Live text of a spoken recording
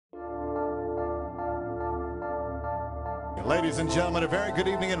Ladies and gentlemen, a very good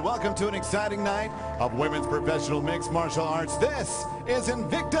evening and welcome to an exciting night of women's professional mixed martial arts. This is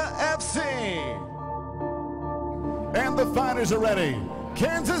Invicta FC. And the fighters are ready.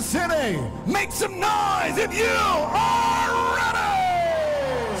 Kansas City, make some noise if you are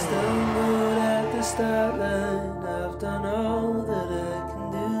ready! Stumbled at the start line, I've done all that I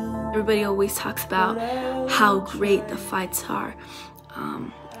can do. Everybody always talks about how great the fights are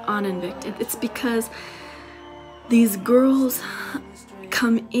on Invicta. It's because these girls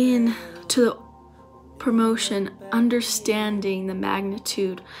come in to the promotion understanding the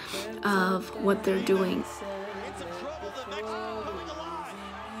magnitude of what they're doing.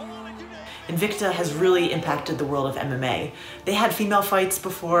 Invicta has really impacted the world of MMA. They had female fights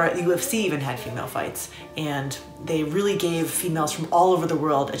before the UFC even had female fights, and they really gave females from all over the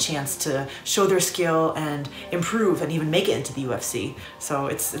world a chance to show their skill and improve and even make it into the UFC. So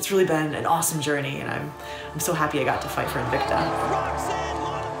it's really been an awesome journey, and I'm so happy I got to fight for Invicta.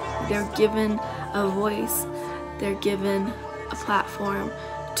 They're given a voice, they're given a platform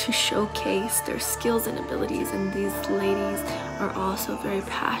to showcase their skills and abilities, and these ladies are also very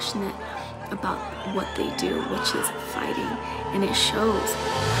passionate about what they do, which is fighting, and it shows.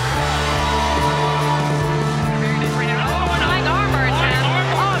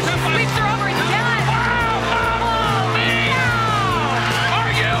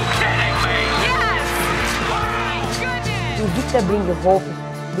 Invicta brings hope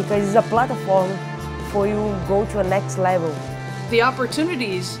because it's a platform for you to go to a next level. The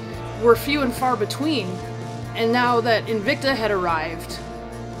opportunities were few and far between, and now that Invicta had arrived,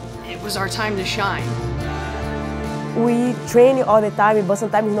 it was our time to shine. We train all the time, but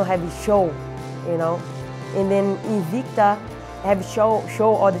sometimes we don't have a show, you know. And then Invicta have show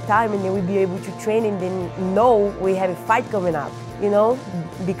all the time, and then we'll be able to train and then know we have a fight coming up, you know,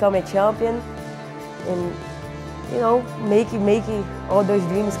 become a champion, and you know, making all those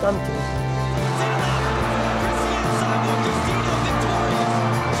dreams come true.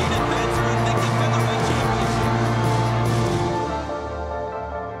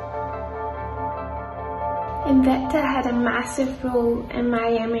 Invicta had a massive role in my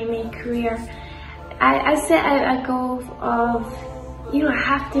MMA career. I set out a goal of, you know, I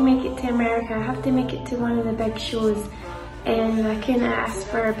have to make it to America, I have to make it to one of the big shows, and I couldn't ask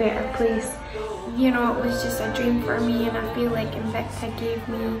for a better place. You know, it was just a dream for me, and I feel like Invicta gave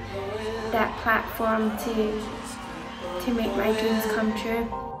me that platform to make my dreams come true.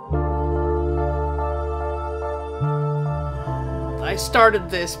 I started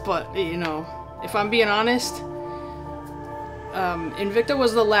this, but you know, if I'm being honest, Invicta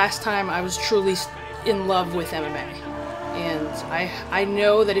was the last time I was truly in love with MMA. And I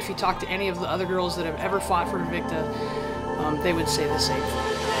know that if you talk to any of the other girls that have ever fought for Invicta, they would say the same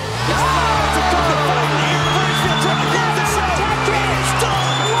thing.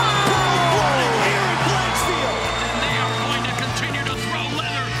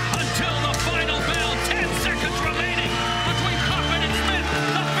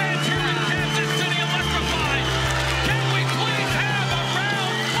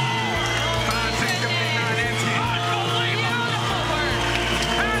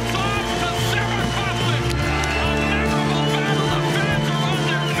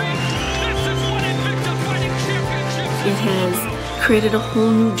 It has created a whole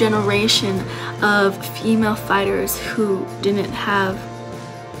new generation of female fighters who didn't have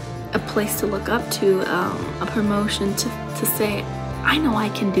a place to look up to, a promotion to say, I know I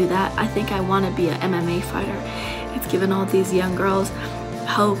can do that. I think I want to be an MMA fighter. It's given all these young girls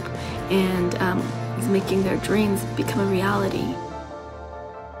hope, and is making their dreams become a reality.